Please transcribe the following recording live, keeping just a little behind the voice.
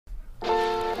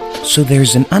So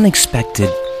there's an unexpected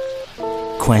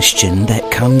question that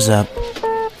comes up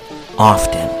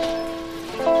often.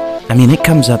 I mean, it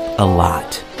comes up a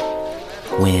lot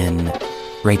when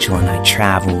Rachel and I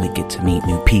travel. We get to meet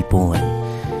new people,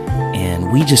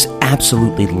 and we just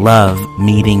absolutely love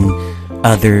meeting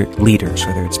other leaders,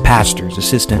 whether it's pastors,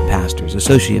 assistant pastors,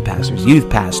 associate pastors, youth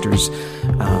pastors,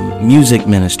 music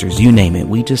ministers, you name it.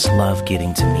 We just love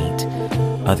getting to meet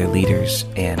other leaders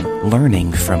and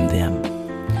learning from them.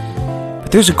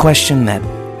 But there's a question that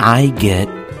I get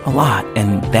a lot,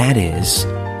 and that is,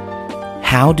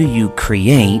 how do you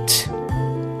create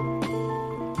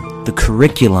the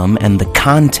curriculum and the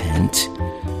content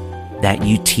that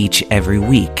you teach every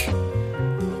week?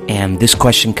 And this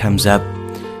question comes up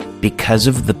because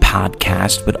of the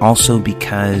podcast, but also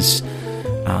because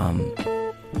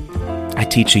I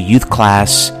teach a youth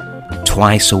class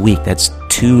twice a week. That's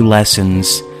 2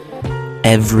 lessons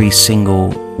every single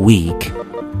week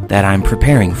that I'm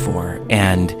preparing for.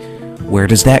 And where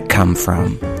does that come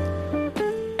from?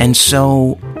 And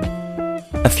so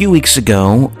a few weeks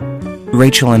ago,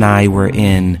 Rachel and I were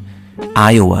in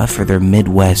Iowa for their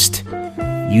Midwest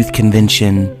Youth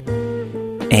Convention,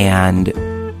 and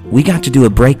we got to do a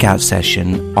breakout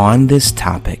session on this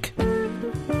topic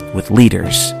with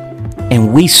leaders.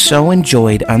 And we so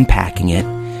enjoyed unpacking it,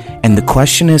 and the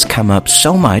question has come up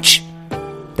so much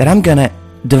that I'm going to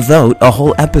devote a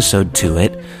whole episode to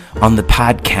it on the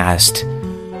podcast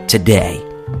today.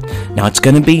 Now, it's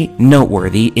going to be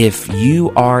noteworthy if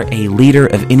you are a leader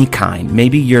of any kind.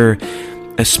 Maybe you're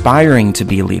aspiring to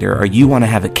be a leader, or you want to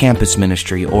have a campus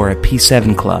ministry or a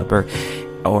P7 club,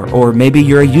 or maybe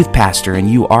you're a youth pastor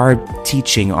and you are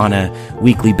teaching on a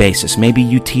weekly basis. Maybe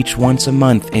you teach once a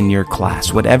month in your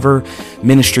class, whatever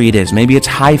ministry it is. Maybe it's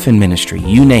hyphen ministry,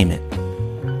 you name it.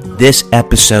 This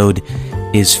episode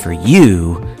is for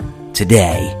you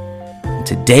today.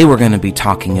 Today we're going to be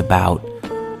talking about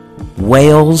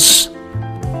whales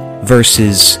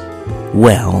versus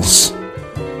wells.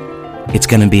 It's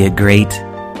going to be a great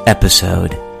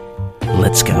episode.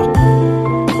 Let's go.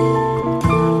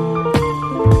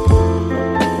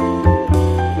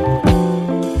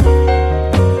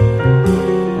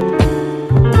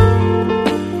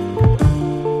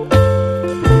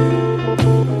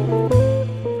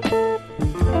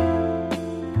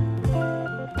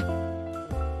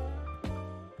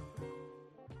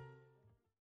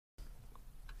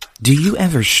 Do you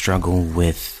ever struggle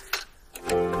with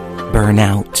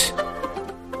burnout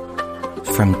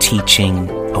from teaching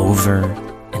over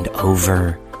and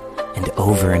over and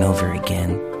over and over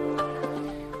again?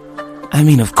 I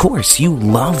mean, of course, you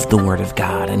love the Word of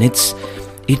God, and it's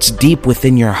deep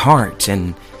within your heart,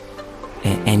 and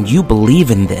you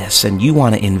believe in this, and you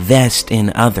want to invest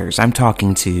in others. I'm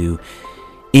talking to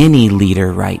any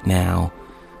leader right now.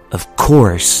 Of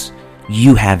course,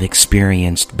 you have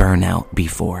experienced burnout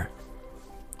before.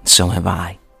 So have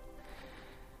I.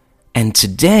 And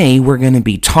today we're going to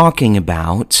be talking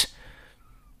about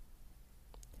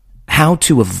how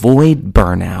to avoid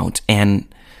burnout,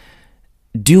 and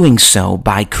doing so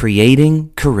by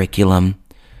creating curriculum,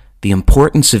 the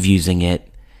importance of using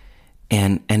it,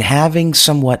 and having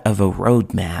somewhat of a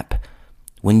roadmap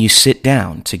when you sit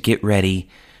down to get ready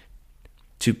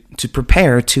to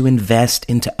prepare to invest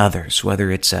into others, whether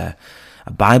it's a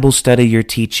Bible study you're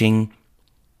teaching,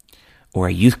 or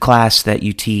a youth class that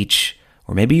you teach,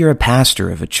 or maybe you're a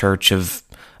pastor of a church of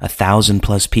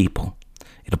 1,000+ people.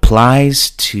 It applies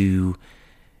to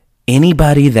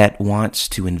anybody that wants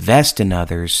to invest in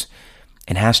others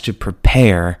and has to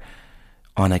prepare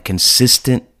on a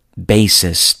consistent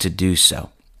basis to do so.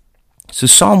 So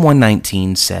Psalm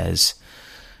 119 says,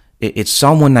 it's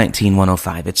Psalm 119,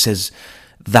 105. It says,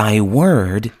 "Thy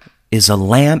word is a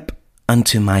lamp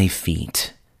unto my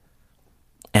feet,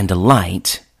 and a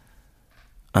light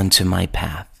unto my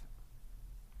path."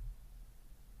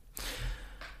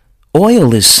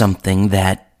 Oil is something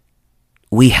that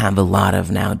we have a lot of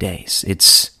nowadays.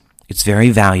 It's very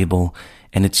valuable,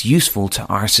 and it's useful to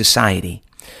our society.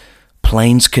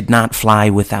 Planes could not fly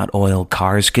without oil.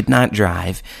 Cars could not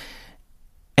drive.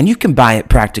 And you can buy it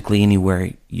practically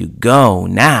anywhere you go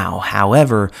now.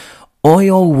 However,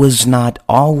 oil was not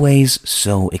always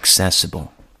so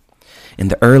accessible. In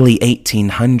the early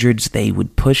 1800s, they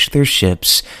would push their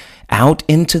ships out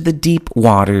into the deep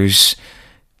waters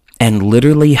and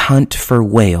literally hunt for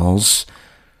whales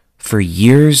for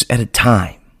years at a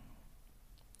time.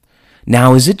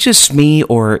 Now, is it just me,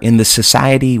 or in the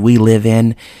society we live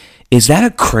in, is that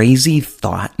a crazy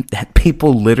thought that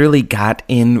people literally got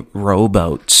in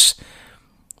rowboats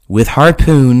with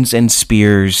harpoons and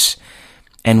spears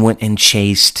and went and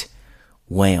chased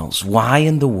whales? Why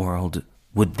in the world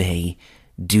would they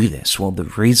do this? Well, the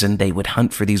reason they would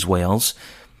hunt for these whales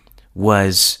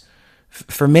was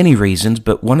for many reasons,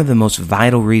 but one of the most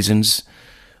vital reasons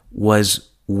was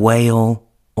whale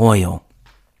oil.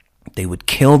 They would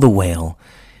kill the whale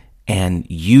and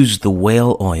use the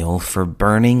whale oil for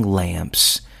burning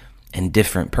lamps and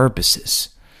different purposes.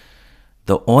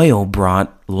 The oil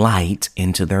brought light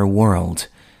into their world,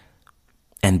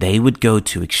 and they would go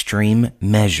to extreme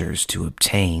measures to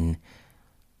obtain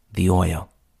the oil.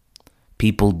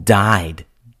 People died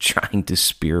trying to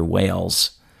spear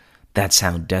whales. That's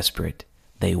how desperate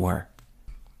they were.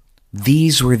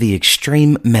 These were the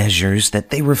extreme measures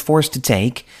that they were forced to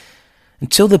take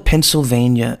until the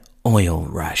Pennsylvania oil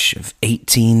rush of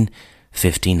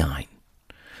 1859,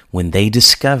 when they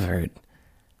discovered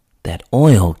that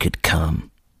oil could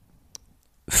come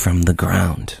from the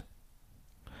ground.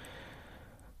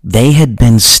 They had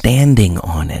been standing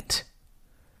on it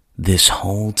this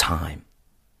whole time.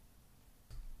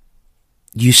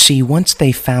 You see, once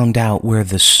they found out where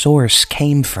the source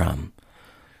came from,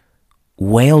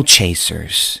 whale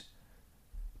chasers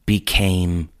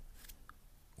became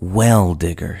well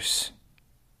diggers.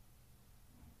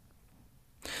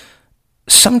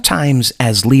 Sometimes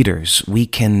as leaders, we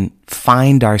can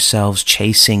find ourselves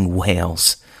chasing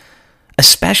whales,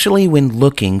 especially when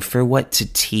looking for what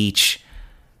to teach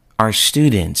our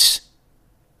students.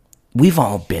 We've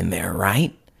all been there,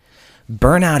 right?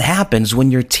 Burnout happens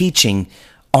when you're teaching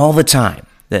all the time.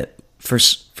 That for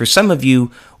some of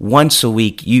you, once a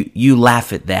week, you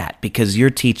laugh at that because you're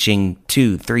teaching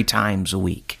 2-3 times a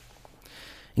week.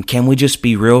 And can we just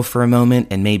be real for a moment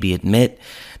and maybe admit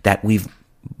that we've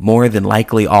more than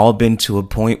likely all been to a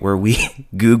point where we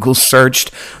Google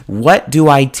searched, what do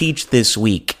I teach this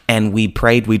week? And we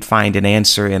prayed we'd find an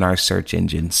answer in our search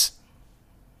engines.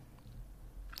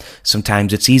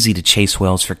 Sometimes it's easy to chase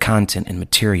whales for content and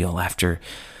material after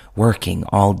working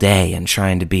all day and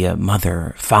trying to be a mother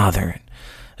or father,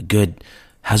 a good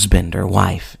husband or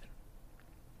wife.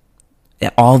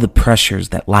 All the pressures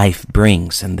that life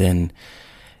brings, and then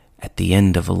at the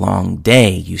end of a long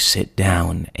day, you sit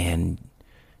down and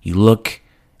you look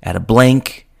at a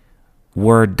blank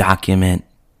Word document,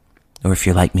 or if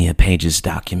you're like me, a Pages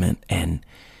document, and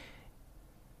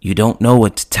you don't know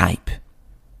what to type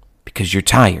because you're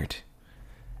tired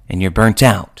and you're burnt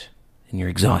out and you're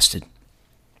exhausted.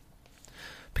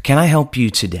 But can I help you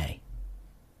today?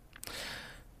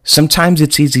 Sometimes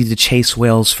it's easy to chase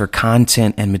whales for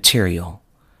content and material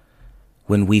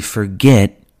when we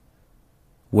forget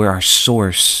where our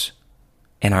source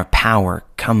and our power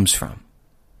comes from.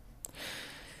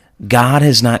 God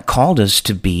has not called us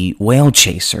to be whale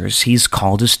chasers. He's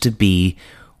called us to be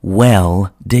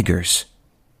well diggers.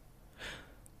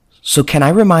 So can I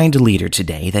remind a leader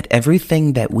today that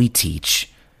everything that we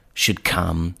teach should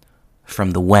come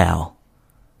from the well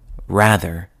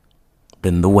rather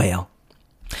than the whale?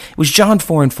 It was John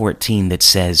 4:14 that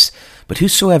says, "But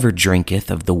whosoever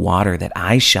drinketh of the water that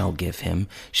I shall give him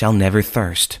shall never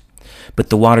thirst.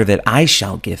 But the water that I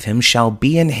shall give him shall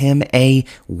be in him a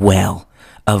well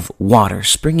of water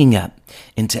springing up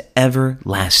into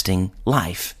everlasting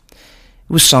life."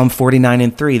 It was Psalm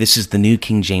 49:3. This is the New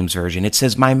King James Version. It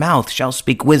says, "My mouth shall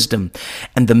speak wisdom,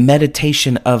 and the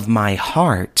meditation of my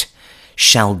heart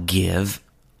shall give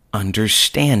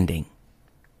understanding."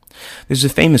 There's a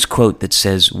famous quote that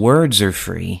says, "Words are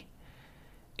free.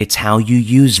 It's how you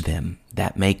use them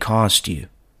that may cost you."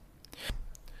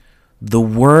 The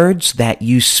words that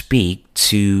you speak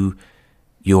to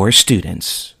your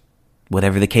students,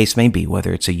 whatever the case may be,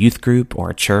 whether it's a youth group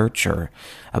or a church or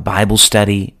a Bible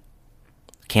study,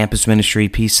 campus ministry,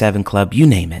 P7 club, you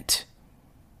name it,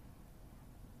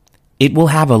 it will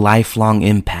have a lifelong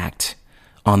impact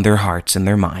on their hearts and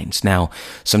their minds. Now,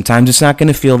 sometimes it's not going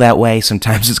to feel that way.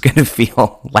 Sometimes it's going to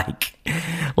feel like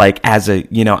as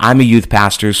I'm a youth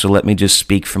pastor, so let me just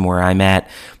speak from where I'm at.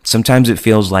 Sometimes it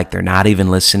feels like they're not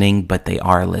even listening, but they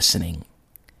are listening.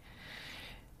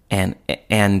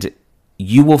 And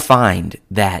you will find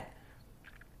that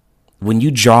when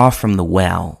you draw from the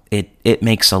well, it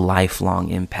makes a lifelong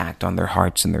impact on their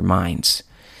hearts and their minds.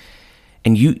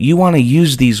 And you want to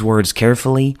use these words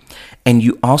carefully, and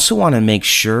you also want to make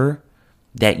sure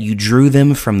that you drew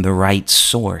them from the right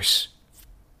source.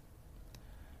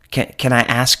 Can I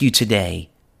ask you today,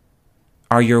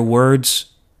 are your words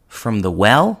from the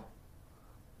well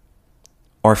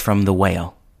or from the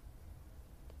whale?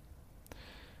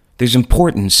 There's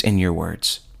importance in your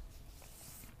words.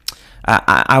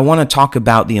 I want to talk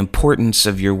about the importance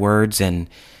of your words and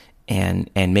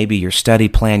maybe your study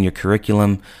plan, your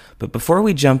curriculum. But before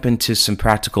we jump into some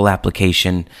practical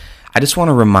application, I just want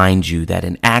to remind you that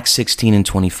in Acts 16 and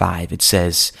 25, it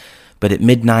says, "But at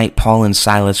midnight, Paul and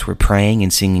Silas were praying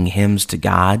and singing hymns to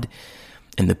God,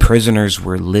 and the prisoners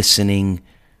were listening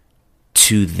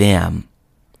to them."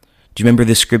 Do you remember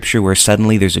this scripture where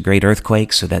suddenly there's a great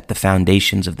earthquake so that the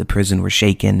foundations of the prison were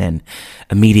shaken, and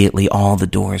immediately all the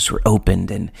doors were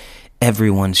opened and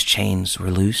everyone's chains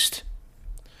were loosed?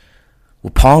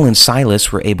 Well, Paul and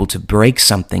Silas were able to break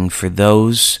something for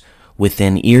those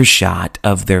within earshot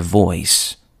of their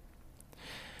voice.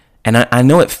 And I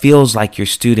know it feels like your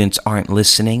students aren't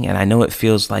listening, and I know it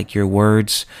feels like your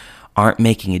words aren't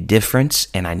making a difference,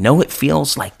 and I know it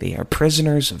feels like they are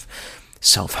prisoners of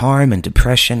self-harm and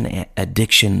depression,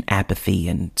 addiction, apathy,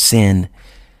 and sin.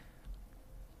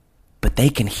 But they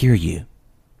can hear you.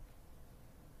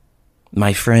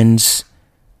 My friends,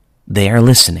 they are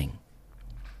listening.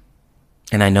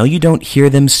 And I know you don't hear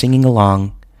them singing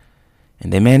along,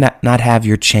 and they may not have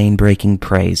your chain-breaking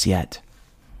praise yet,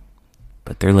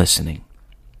 but they're listening.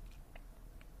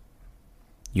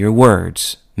 Your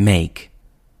words make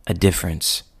a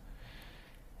difference.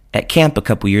 At camp a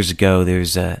couple years ago,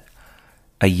 there's a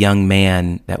young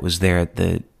man that was there at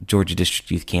the Georgia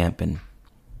District Youth Camp, and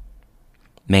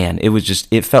man,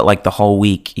 it felt like the whole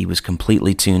week he was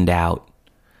completely tuned out,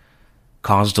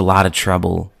 caused a lot of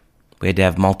trouble. We had to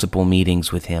have multiple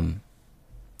meetings with him.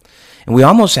 And we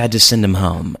almost had to send him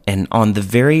home. And on the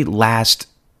very last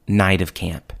night of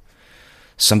camp,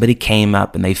 somebody came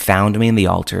up and they found me in the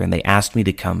altar and they asked me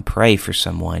to come pray for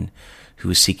someone who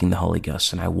was seeking the Holy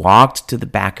Ghost. And I walked to the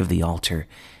back of the altar,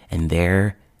 and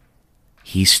there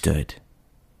he stood.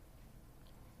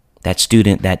 That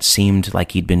student that seemed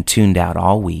like he'd been tuned out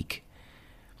all week,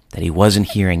 that he wasn't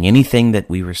hearing anything that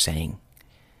we were saying.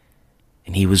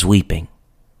 And he was weeping.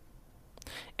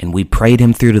 And we prayed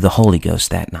him through to the Holy Ghost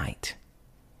that night.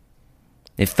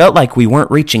 It felt like we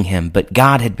weren't reaching him, but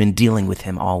God had been dealing with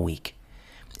him all week.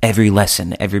 Every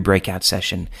lesson, every breakout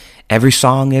session, every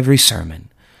song, every sermon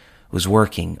was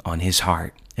working on his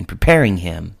heart and preparing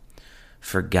him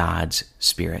for God's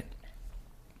Spirit.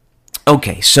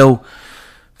 Okay, so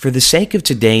for the sake of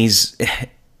today's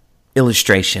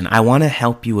illustration, I want to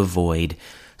help you avoid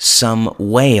some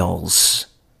whales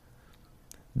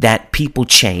that people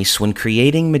chase when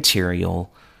creating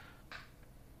material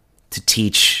to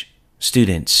teach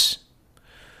students.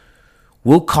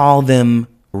 We'll call them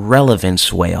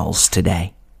relevance whales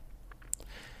today.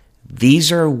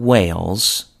 These are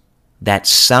whales that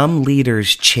some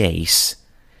leaders chase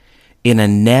in a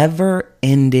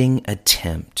never-ending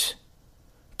attempt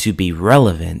to be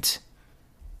relevant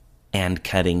and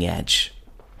cutting edge.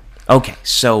 Okay,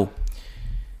 so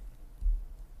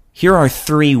here are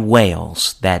 3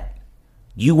 whales that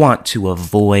you want to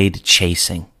avoid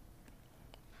chasing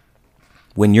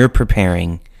when you're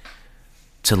preparing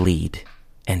to lead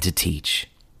and to teach.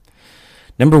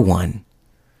 Number 1,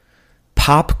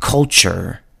 pop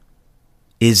culture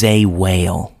is a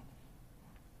whale.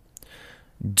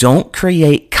 Don't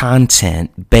create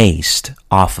content based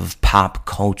off of pop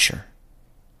culture.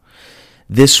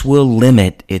 This will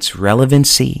limit its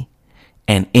relevancy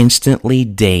and instantly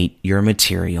date your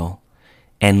material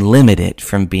and limit it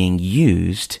from being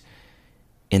used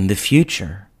in the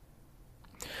future.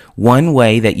 One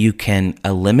way that you can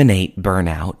eliminate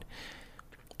burnout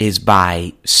is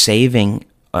by saving,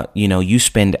 you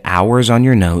spend hours on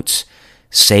your notes,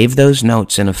 save those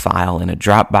notes in a file in a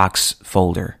Dropbox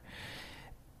folder.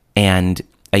 And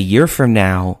a year from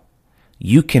now,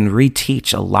 you can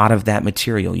reteach a lot of that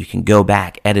material. You can go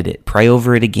back, edit it, pray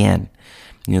over it again.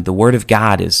 The Word of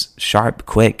God is sharp,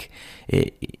 quick.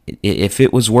 If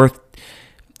it was worth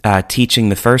teaching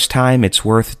the first time, it's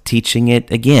worth teaching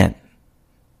it again.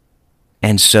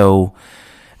 And so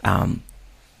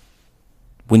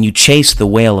when you chase the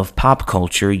whale of pop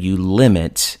culture, you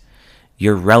limit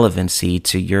your relevancy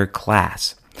to your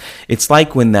class. It's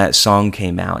like when that song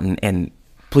came out, and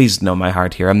please know my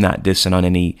heart here. I'm not dissing on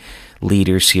any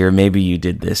leaders here. Maybe you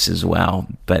did this as well,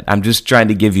 but I'm just trying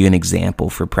to give you an example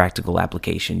for practical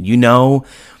application.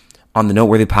 On the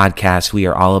Noteworthy podcast, we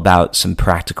are all about some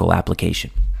practical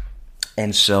application.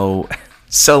 And so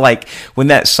like when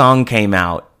that song came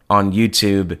out on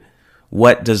YouTube,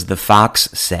 What Does the Fox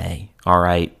Say? All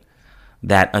right.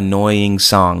 That annoying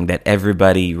song that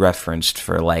everybody referenced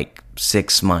for like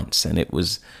 6 months, and it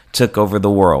took over the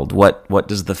world. What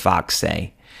does the fox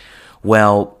say?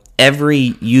 Well,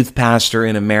 every youth pastor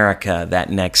in America that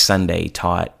next Sunday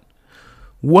taught,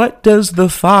 "What does the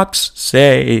fox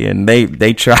say?" And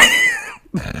they tried,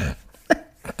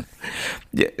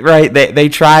 right? They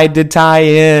tried to tie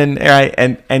in, right?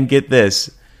 And get this,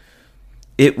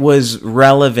 it was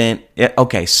relevant.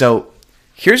 Okay, so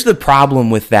Here's the problem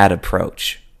with that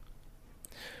approach.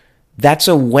 That's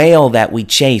a whale that we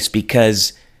chase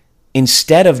because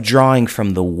instead of drawing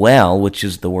from the well, which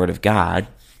is the Word of God,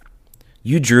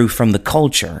 you drew from the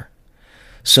culture.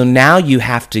 So now you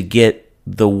have to get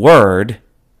the Word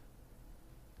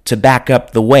to back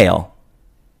up the whale.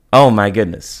 Oh my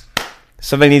goodness.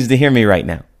 Somebody needs to hear me right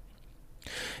now.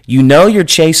 You know you're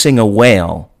chasing a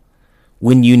whale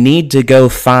when you need to go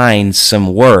find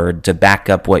some word to back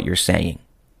up what you're saying.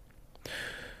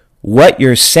 What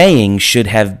you're saying should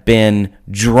have been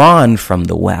drawn from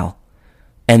the well.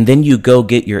 And then you go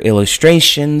get your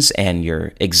illustrations and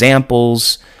your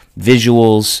examples,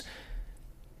 visuals,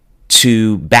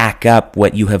 to back up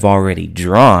what you have already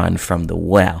drawn from the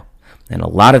well. And a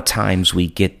lot of times we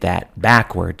get that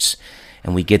backwards,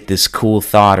 and we get this cool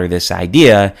thought or this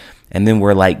idea, and then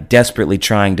we're like desperately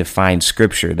trying to find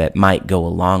scripture that might go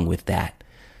along with that.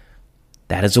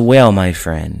 That is a whale, my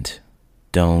friend.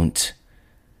 Don't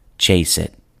chase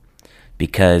it,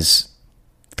 because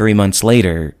 3 months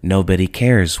later, nobody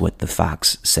cares what the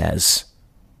fox says,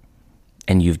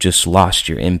 and you've just lost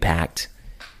your impact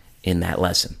in that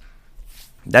lesson.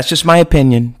 That's just my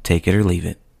opinion. Take it or leave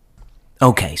it.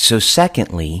 Okay, so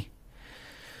secondly,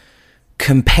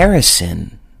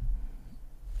 comparison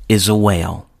is a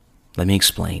whale. Let me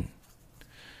explain.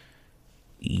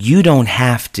 You don't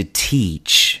have to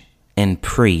teach and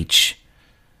preach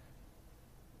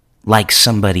like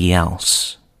somebody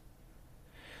else.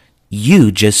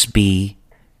 You just be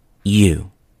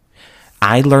you.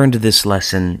 I learned this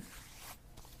lesson,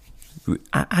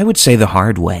 I would say the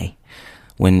hard way,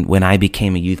 when I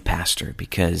became a youth pastor,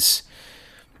 because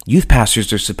youth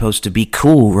pastors are supposed to be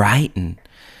cool, right?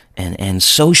 And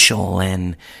social,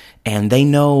 and they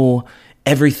know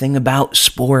everything about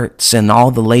sports and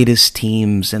all the latest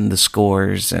teams and the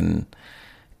scores, and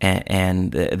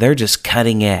they're just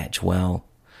cutting edge. Well,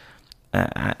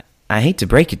 I hate to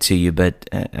break it to you, but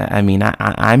I mean,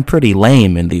 I'm pretty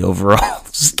lame in the overall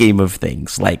scheme of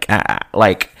things.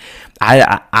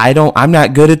 I'm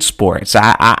not good at sports.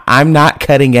 I'm not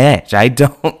cutting edge. I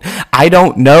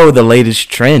don't know the latest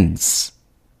trends.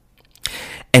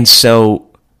 And so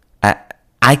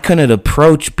I couldn't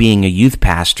approach being a youth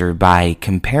pastor by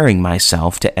comparing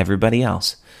myself to everybody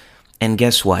else. And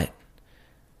guess what?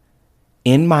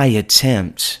 In my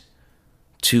attempt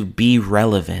to be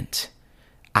relevant,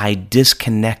 I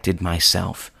disconnected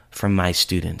myself from my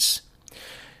students,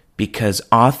 because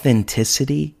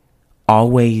authenticity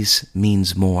always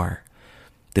means more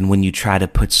than when you try to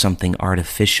put something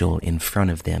artificial in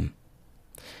front of them.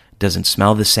 It doesn't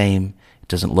smell the same. It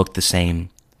doesn't look the same.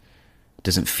 It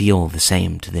doesn't feel the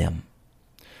same to them.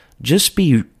 Just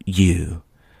be you.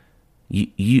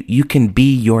 You can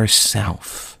be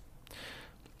yourself.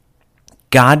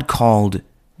 God called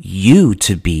you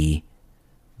to be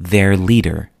their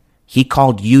leader. He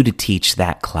called you to teach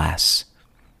that class.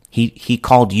 He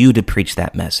called you to preach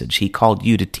that message. He called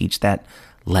you to teach that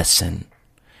lesson.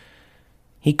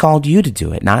 He called you to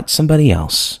do it, not somebody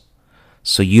else.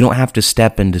 So you don't have to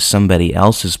step into somebody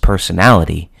else's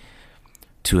personality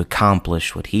to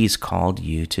accomplish what he's called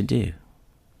you to do.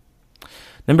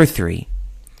 Number 3,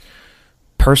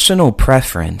 personal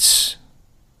preference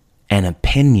and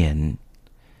opinion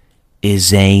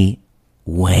is a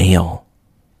whale.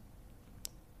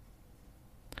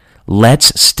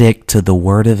 Let's stick to the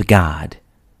Word of God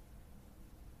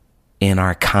in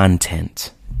our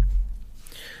content.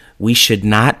 We should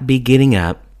not be getting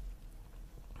up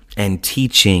and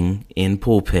teaching in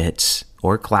pulpits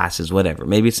or classes, whatever.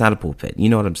 Maybe it's not a pulpit. You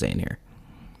know what I'm saying here.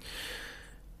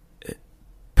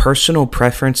 Personal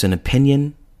preference and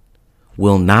opinion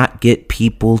will not get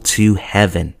people to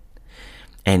heaven.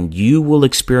 And you will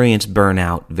experience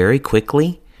burnout very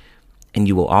quickly. And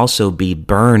you will also be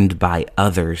burned by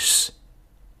others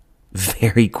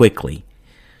very quickly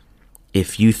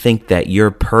if you think that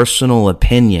your personal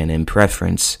opinion and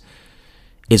preference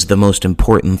is the most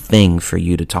important thing for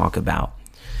you to talk about.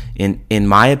 In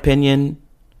my opinion,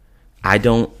 I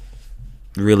don't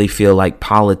really feel like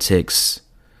politics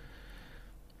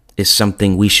is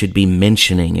something we should be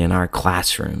mentioning in our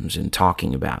classrooms and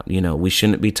talking about. You know, we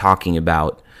shouldn't be talking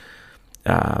about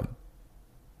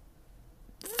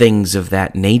things of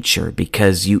that nature,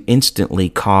 because you instantly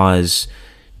cause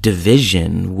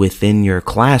division within your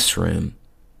classroom,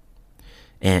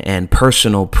 and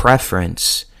personal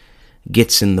preference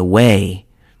gets in the way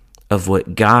of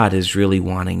what God is really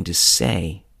wanting to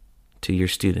say to your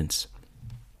students.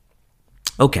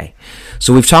 Okay,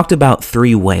 so we've talked about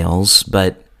 3 whales,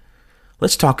 but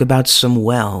let's talk about some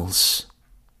wells.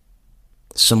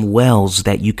 Some wells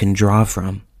that you can draw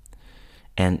from.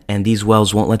 And these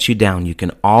wells won't let you down. You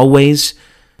can always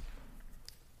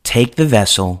Take the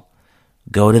vessel,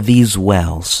 go to these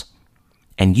wells,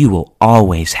 and you will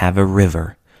always have a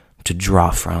river to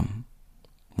draw from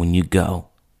when you go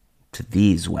to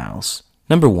these wells.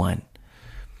 Number 1,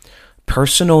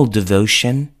 personal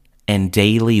devotion and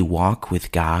daily walk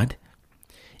with God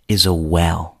is a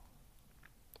well.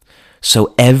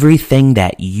 So everything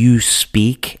that you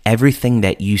speak, everything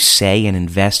that you say and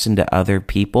invest into other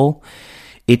people,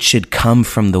 it should come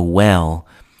from the well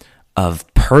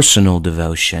of personal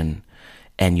devotion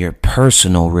and your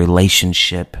personal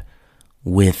relationship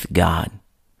with God.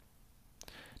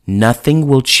 Nothing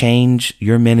will change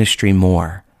your ministry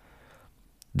more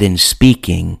than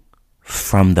speaking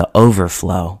from the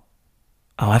overflow.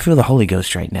 Oh, I feel the Holy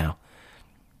Ghost right now.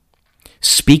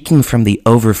 Speaking from the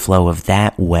overflow of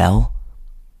that well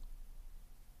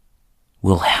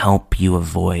will help you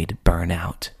avoid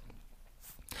burnout.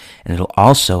 And it'll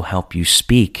also help you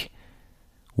speak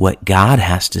what God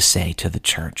has to say to the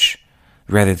church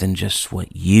rather than just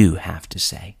what you have to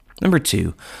say. Number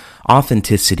 2,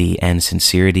 authenticity and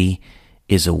sincerity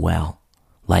is a well.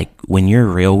 Like when you're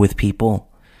real with people,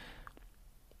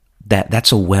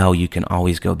 that's a well you can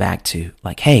always go back to.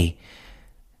 Like, hey,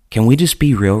 can we just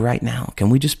be real right now? Can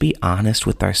we just be honest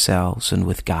with ourselves and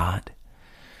with God?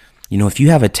 You know, if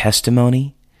you have a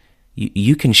testimony,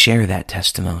 you can share that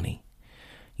testimony.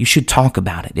 You should talk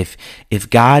about it. If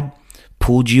God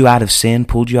pulled you out of sin,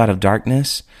 pulled you out of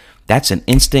darkness, that's an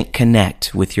instant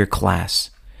connect with your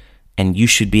class, and you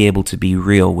should be able to be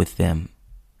real with them.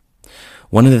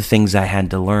 One of the things I had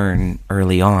to learn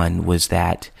early on was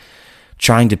that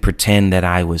trying to pretend that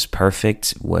I was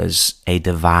perfect was a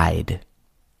divide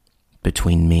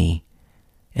between me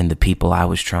and the people I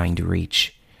was trying to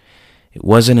reach. It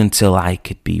wasn't until I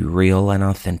could be real and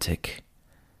authentic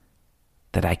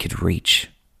that I could reach.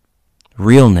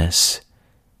 Realness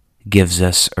gives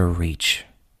us a reach.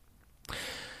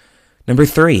 Number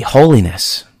 3,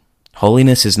 holiness.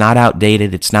 Holiness is not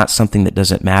outdated. It's not something that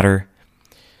doesn't matter.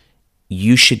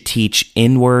 You should teach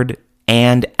inward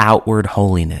and outward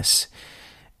holiness.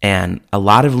 And a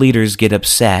lot of leaders get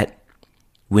upset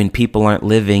when people aren't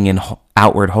living in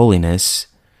outward holiness.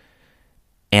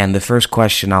 And the first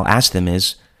question I'll ask them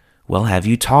is, well, have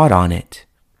you taught on it?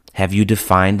 Have you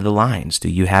defined the lines? Do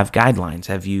you have guidelines?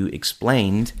 Have you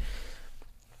explained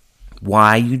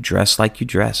why you dress like you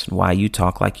dress, and why you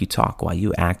talk like you talk, why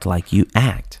you act like you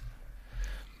act?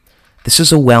 This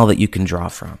is a well that you can draw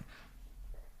from.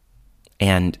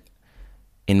 And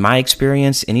in my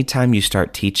experience, anytime you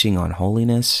start teaching on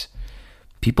holiness,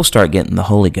 people start getting the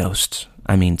Holy Ghost.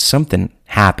 I mean, something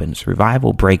happens.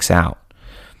 Revival breaks out.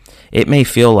 It may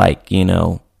feel like,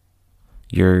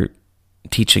 you're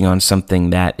teaching on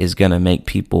something that is going to make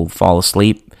people fall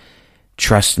asleep.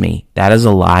 Trust me, that is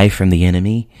a lie from the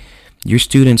enemy. Your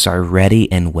students are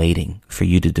ready and waiting for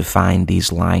you to define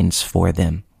these lines for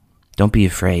them. Don't be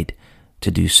afraid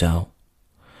to do so.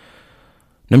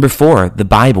 Number 4, the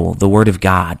Bible, the Word of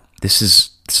God. This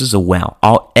is a well.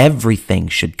 Everything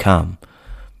should come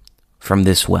from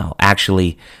this well.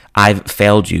 Actually, I've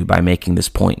failed you by making this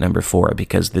point number 4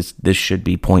 because this should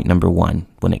be point number 1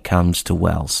 when it comes to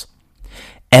wells.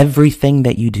 Everything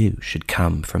that you do should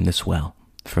come from this well,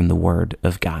 from the Word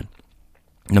of God.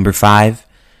 Number 5,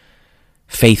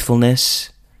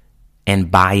 faithfulness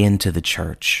and buy-in to the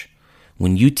church.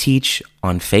 When you teach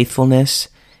on faithfulness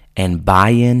and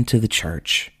buy-in to the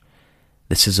church,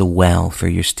 this is a well for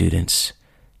your students.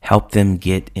 Help them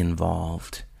get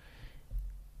involved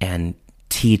and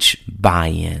teach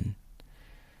buy-in.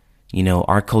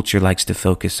 Our culture likes to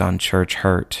focus on church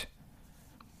hurt,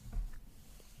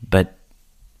 but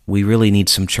we really need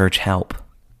some church help.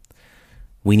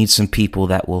 We need some people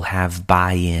that will have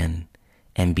buy-in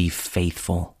and be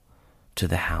faithful to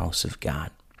the house of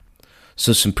God.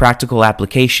 So some practical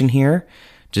application here,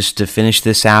 just to finish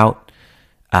this out,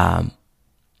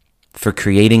 for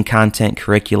creating content,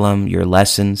 curriculum, your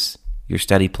lessons, your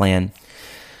study plan.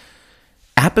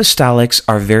 Apostolics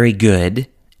are very good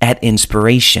at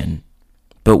inspiration,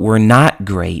 but we're not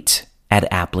great at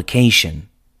application.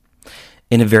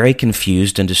 In a very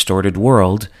confused and distorted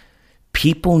world,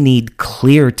 people need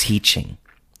clear teaching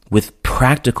with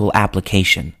practical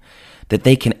application that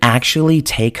they can actually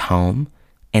take home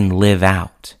and live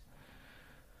out.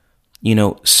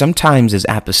 Sometimes as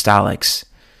apostolics,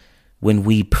 when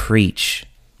we preach,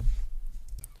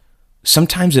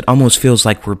 sometimes it almost feels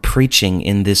like we're preaching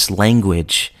in this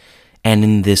language and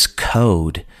in this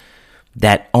code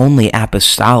that only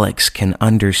apostolics can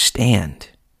understand.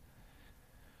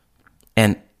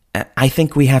 And I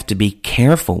think we have to be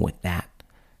careful with that.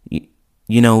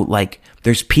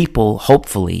 There's people,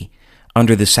 hopefully,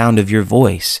 under the sound of your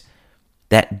voice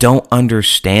that don't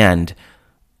understand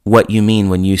what you mean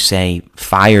when you say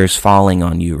fire's falling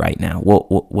on you right now.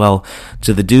 Well,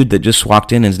 to the dude that just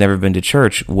walked in and has never been to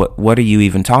church, what are you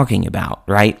even talking about,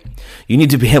 right? You need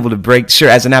to be able to break, sure,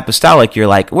 as an apostolic, you're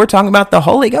like, we're talking about the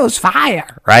Holy Ghost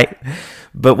fire, right?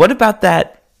 But what about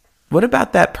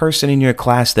that person in your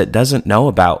class that doesn't know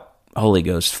about Holy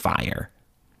Ghost fire?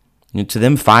 To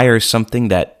them, fire is something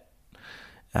that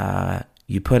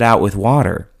you put out with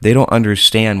water. They don't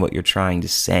understand what you're trying to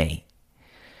say.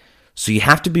 So you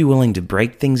have to be willing to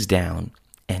break things down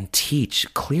and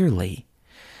teach clearly.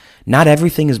 Not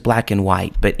everything is black and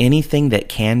white, but anything that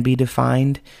can be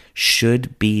defined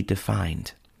should be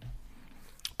defined.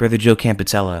 Brother Joe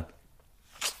Campitella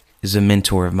is a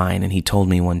mentor of mine, and he told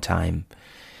me one time,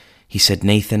 he said,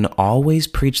 Nathan, always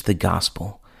preach the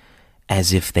gospel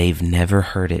as if they've never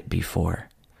heard it before.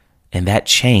 And that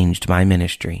changed my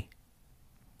ministry.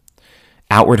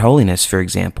 Outward holiness, for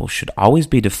example, should always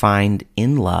be defined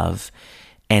in love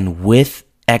and with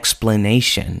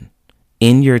explanation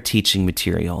in your teaching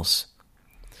materials.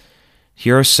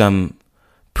 Here are some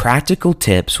practical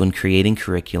tips when creating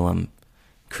curriculum,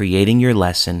 creating your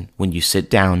lesson. When you sit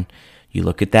down, you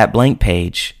look at that blank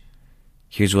page.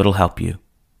 Here's what'll help you.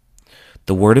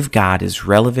 The Word of God is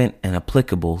relevant and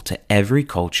applicable to every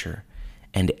culture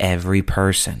and every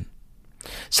person.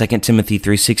 2 Timothy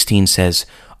 3:16 says,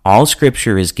 all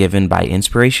Scripture is given by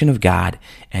inspiration of God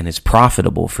and is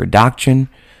profitable for doctrine,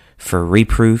 for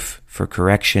reproof, for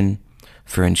correction,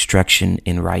 for instruction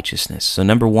in righteousness. So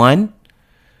number one,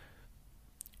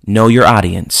 know your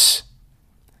audience.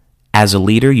 As a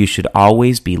leader, you should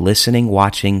always be listening,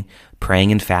 watching,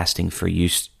 praying, and fasting for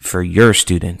your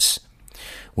students.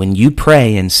 When you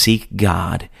pray and seek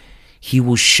God, He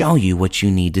will show you what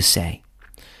you need to say.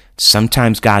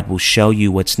 Sometimes God will show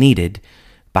you what's needed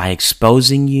by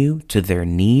exposing you to their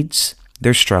needs,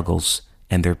 their struggles,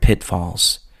 and their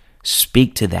pitfalls.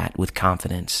 Speak to that with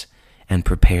confidence and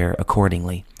prepare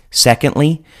accordingly.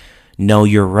 Secondly, know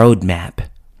your roadmap.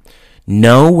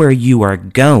 Know where you are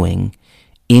going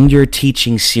in your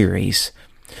teaching series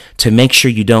to make sure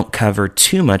you don't cover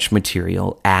too much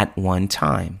material at one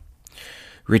time.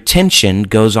 Retention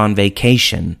goes on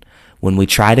vacation when we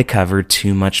try to cover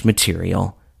too much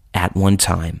material at one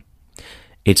time.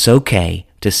 It's okay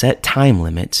to set time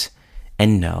limits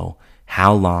and know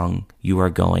how long you are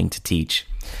going to teach.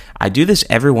 I do this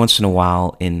every once in a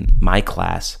while in my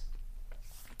class,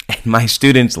 and my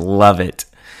students love it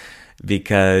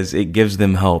because it gives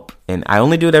them hope. And I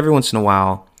only do it every once in a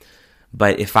while,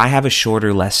 but if I have a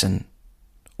shorter lesson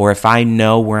or if I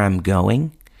know where I'm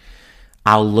going,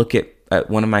 I'll look at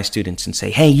one of my students and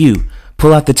say, hey, you,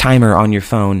 pull out the timer on your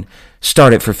phone,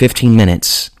 start it for 15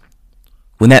 minutes.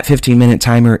 When that 15-minute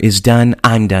timer is done,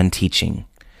 I'm done teaching.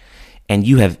 And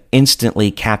you have instantly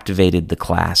captivated the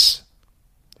class.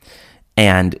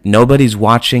 And nobody's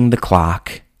watching the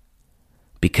clock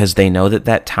because they know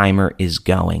that timer is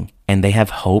going. And they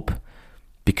have hope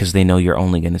because they know you're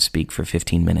only going to speak for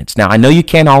 15 minutes. Now, I know you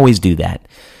can't always do that,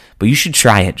 but you should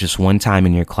try it just one time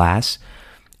in your class.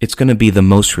 It's going to be the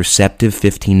most receptive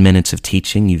 15 minutes of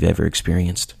teaching you've ever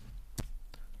experienced.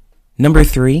 Number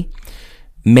 3,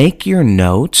 make your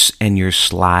notes and your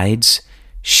slides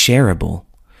shareable.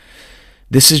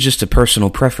 This is just a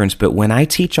personal preference, but when I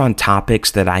teach on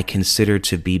topics that I consider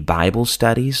to be Bible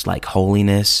studies, like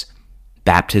holiness,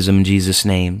 baptism in Jesus'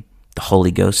 name, the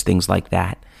Holy Ghost, things like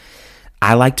that,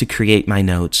 I like to create my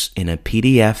notes in a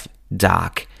PDF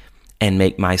doc and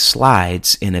make my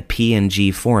slides in a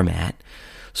PNG format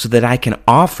so that I can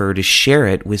offer to share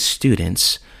it with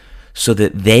students so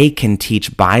that they can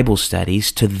teach Bible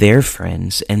studies to their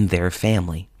friends and their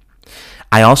family.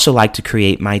 I also like to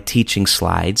create my teaching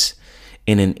slides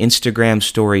in an Instagram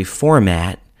story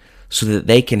format so that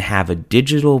they can have a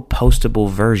digital postable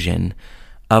version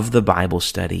of the Bible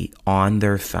study on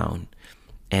their phone.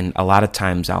 And a lot of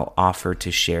times I'll offer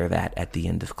to share that at the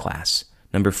end of class.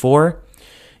 Number 4,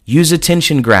 use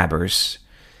attention grabbers.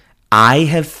 I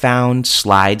have found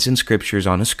slides and scriptures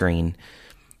on a screen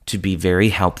to be very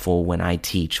helpful when I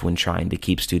teach, when trying to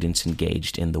keep students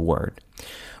engaged in the Word.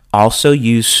 Also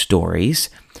use stories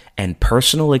and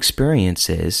personal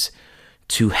experiences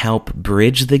to help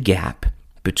bridge the gap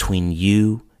between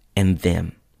you and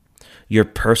them. Your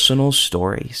personal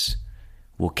stories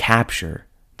will capture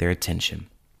their attention.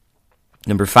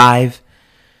 Number 5,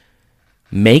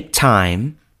 make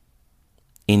time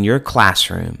in your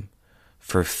classroom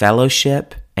for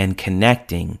fellowship and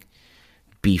connecting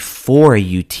before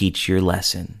you teach your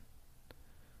lesson.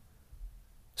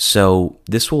 So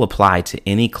this will apply to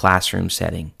any classroom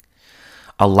setting.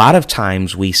 A lot of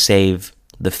times we save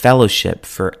the fellowship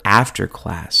for after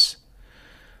class.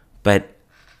 But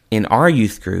in our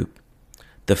youth group,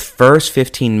 the first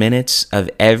 15 minutes of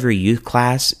every youth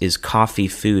class is coffee,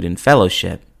 food, and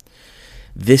fellowship.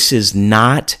 This is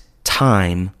not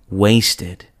time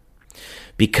wasted.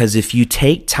 Because if you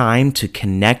take time to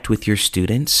connect with your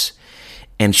students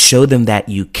and show them that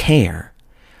you care,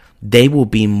 they will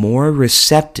be more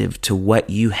receptive to what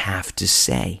you have to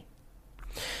say.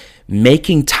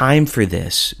 Making time for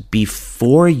this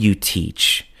before you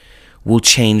teach will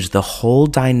change the whole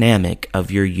dynamic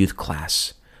of your youth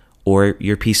class or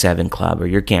your P7 club or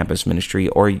your campus ministry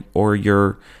or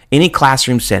your any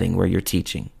classroom setting where you're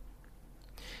teaching.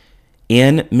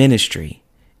 In ministry,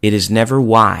 it is never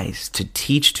wise to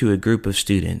teach to a group of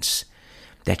students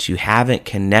that you haven't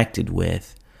connected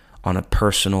with on a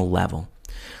personal level.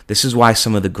 This is why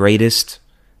some of the greatest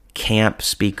camp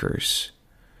speakers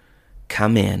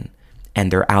come in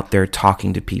and they're out there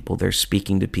talking to people, they're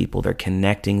speaking to people, they're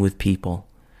connecting with people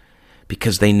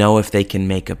because they know if they can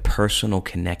make a personal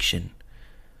connection.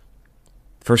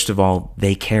 First of all,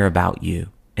 they care about you.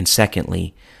 And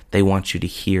secondly, they want you to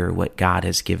hear what God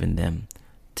has given them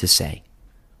to say.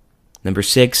 Number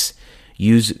 6,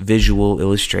 use visual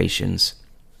illustrations.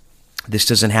 This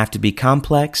doesn't have to be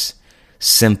complex.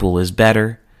 Simple is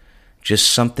better.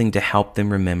 Just something to help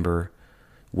them remember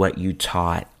what you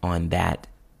taught on that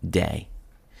day.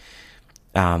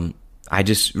 I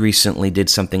just recently did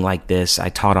something like this. I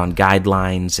taught on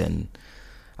guidelines and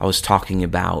I was talking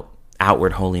about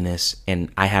outward holiness,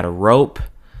 and I had a rope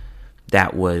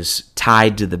that was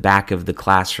tied to the back of the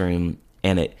classroom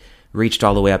and it reached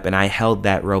all the way up, and I held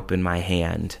that rope in my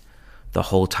hand the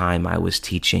whole time I was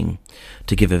teaching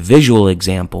to give a visual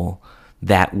example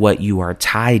that what you are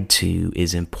tied to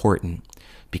is important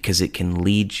because it can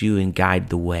lead you and guide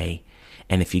the way.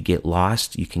 And if you get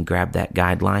lost, you can grab that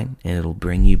guideline and it'll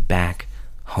bring you back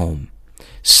home.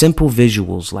 Simple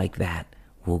visuals like that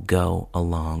will go a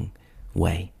long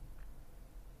way.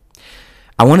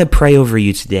 I want to pray over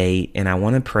you today, and I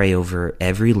want to pray over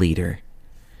every leader.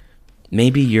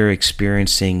 Maybe you're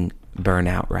experiencing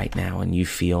burnout right now and you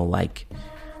feel like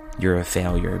you're a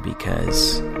failure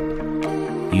because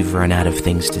you've run out of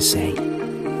things to say.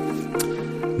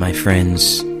 My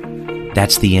friends,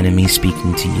 that's the enemy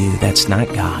speaking to you. That's not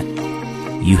God.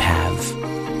 You have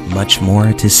much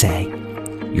more to say.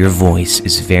 Your voice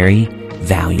is very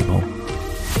valuable.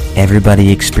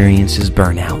 Everybody experiences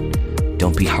burnout.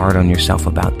 Don't be hard on yourself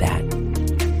about that.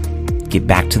 Get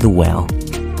back to the well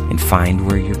and find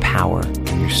where your power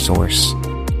and your source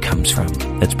comes from.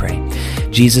 Let's pray.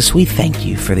 Jesus, we thank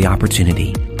you for the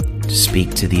opportunity to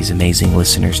speak to these amazing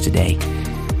listeners today.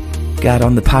 God,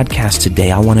 on the podcast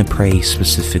today, I want to pray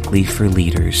specifically for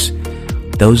leaders,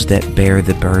 those that bear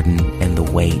the burden and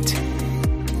the weight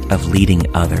of leading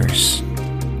others.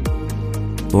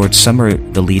 Lord, some are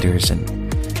the leaders and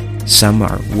some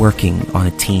are working on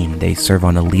a team. They serve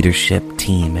on a leadership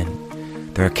team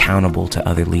and they're accountable to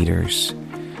other leaders.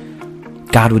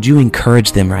 God, would you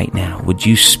encourage them right now? Would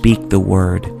you speak the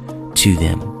word to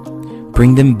them?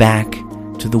 Bring them back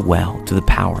to the well, to the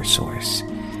power source.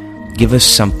 Give us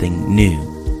something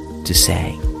new to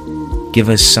say. Give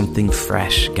us something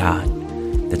fresh, God,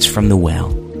 that's from the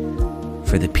well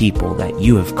for the people that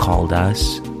you have called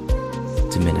us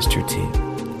to minister to.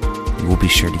 And we'll be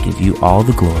sure to give you all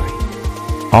the glory,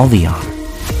 all the honor,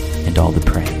 and all the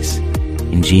praise.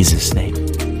 In Jesus' name,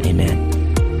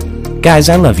 amen. Guys,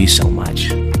 I love you so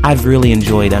much. I've really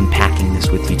enjoyed unpacking this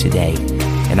with you today,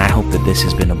 and I hope that this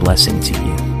has been a blessing to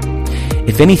you.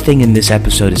 If anything in this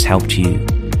episode has helped you,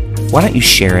 why don't you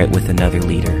share it with another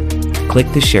leader? Click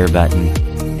the share button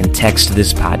and text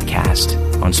this podcast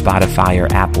on Spotify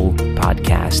or Apple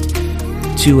Podcast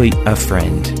to a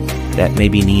friend that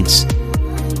maybe needs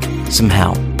some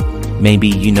help. Maybe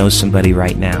you know somebody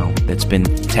right now that's been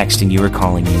texting you or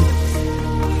calling you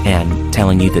and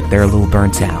telling you that they're a little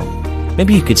burnt out.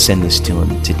 Maybe you could send this to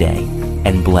them today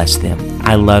and bless them.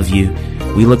 I love you.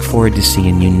 We look forward to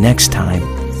seeing you next time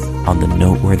on the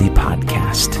Noteworthy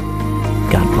Podcast.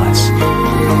 God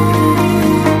bless.